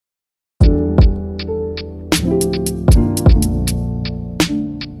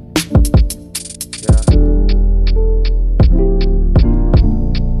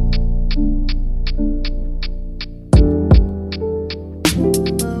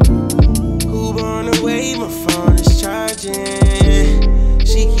My phone is charging.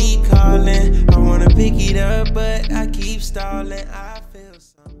 She keep calling. I wanna pick it up, but I keep stalling. I feel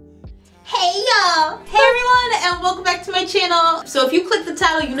something. Hey y'all! Hey everyone, and welcome back to my channel. So if you click the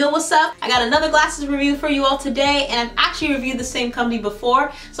title, you know what's up. I got another glasses review for you all today, and I've actually reviewed the same company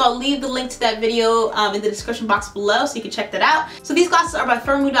before, so I'll leave the link to that video in the description box below so you can check that out. So these glasses are by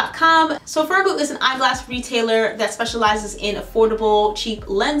Firmoo.com. So Firmoo is an eyeglass retailer that specializes in affordable, cheap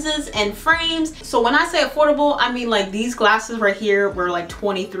lenses and frames. So when I say affordable, I mean like these glasses right here were like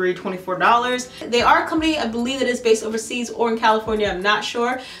 $23, $24. They are a company, I believe, that is based overseas or in California, I'm not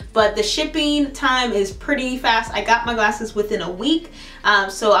sure, but the shipping time is pretty fast. I got my glasses within a week,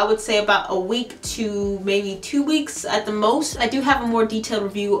 so I would say about a week to maybe 2 weeks at the most. I do have a more detailed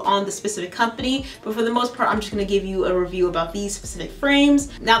review on the specific company, but for the most part I'm just going to give you a review about these specific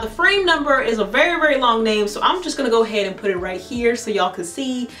frames. Now the frame number is a very long name, so I'm just going to go ahead and put it right here so y'all can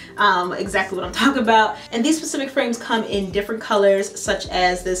see exactly what I'm talking about. And these specific frames come in different colors, such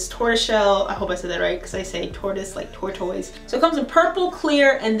as this tortoiseshell, I hope I said that right because I say tortoise like tortoise. So it comes in purple,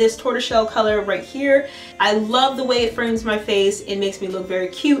 clear, and this tortoiseshell color right here. I love the way it frames my face. It makes me look very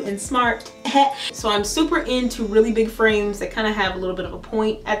cute and smart. So I'm super into really big frames that kind of have a little bit of a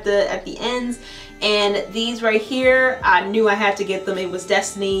point at the ends. And these right here, I knew I had to get them. It was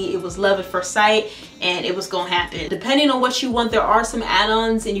destiny, it was love at first sight, and it was gonna happen. Depending on what you want, there are some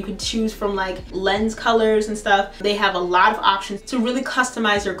add-ons and you can choose from like lens colors and stuff. They have a lot of options to really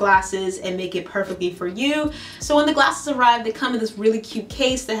customize your glasses and make it perfectly for you. So when the glasses arrive, they come in this really cute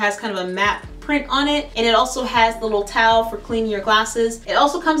case that has kind of a matte print on it, and it also has the little towel for cleaning your glasses. It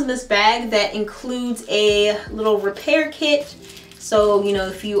also comes in this bag that includes a little repair kit. So, you know,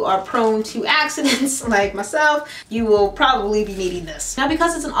 if you are prone to accidents like myself, you will probably be needing this. Now,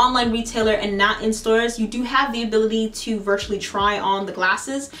 because it's an online retailer and not in stores, you do have the ability to virtually try on the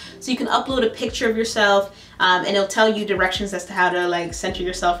glasses. So you can upload a picture of yourself and it'll tell you directions as to how to like center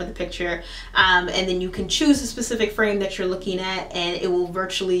yourself in the picture. And then you can choose a specific frame that you're looking at and it will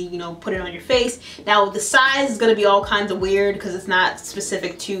virtually, you know, put it on your face. Now, the size is gonna be all kinds of weird because it's not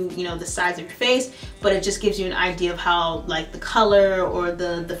specific to, you know, the size of your face, but it just gives you an idea of how like the color or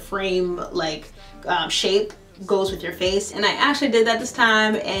the frame like shape goes with your face. And I actually did that this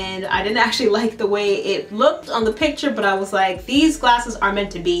time and I didn't actually like the way it looked on the picture, but I was like, these glasses are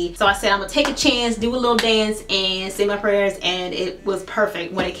meant to be. So I said I'm gonna take a chance, do a little dance and say my prayers, and it was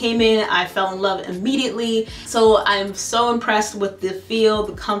perfect. When it came in, I fell in love immediately. So I'm so impressed with the feel,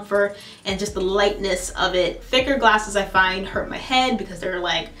 the comfort, and just the lightness of it. Thicker glasses I find hurt my head because they're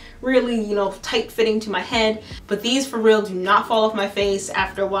like really, you know, tight fitting to my head, but these for real do not fall off my face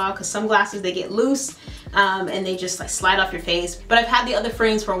after a while, because some glasses they get loose and they just like slide off your face. But I've had the other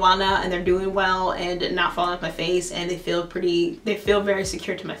frames for a while now and they're doing well and not falling off my face, and they feel very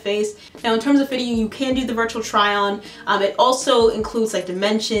secure to my face. Now in terms of fitting, you can do the virtual try on. It also includes like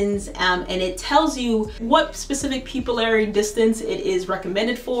dimensions and it tells you what specific pupillary distance it is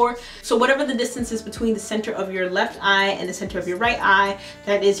recommended for. So whatever the distance is between the center of your left eye and the center of your right eye,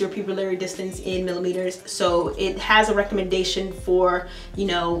 that is your pupillary distance in millimeters. So it has a recommendation for, you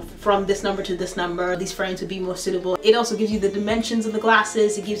know, from this number to this number, these frames would be more suitable. It also gives you the dimensions of the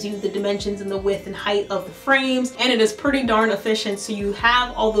glasses, it gives you the dimensions and the width and height of the frames, and it is pretty darn efficient. So you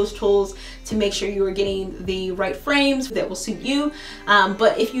have all those tools to make sure you are getting the right frames that will suit you.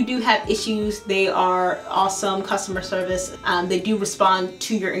 But if you do have issues, they are awesome customer service. They do respond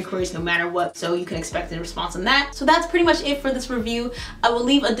to your inquiries no matter what, so you can expect a response on that. So that's pretty much it for this review. I will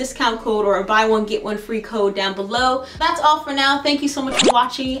leave a discount code or a buy one get one free code down below. That's all for now. Thank you so much for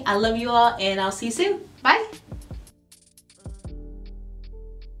watching. I love you all and I'll see you soon. Bye.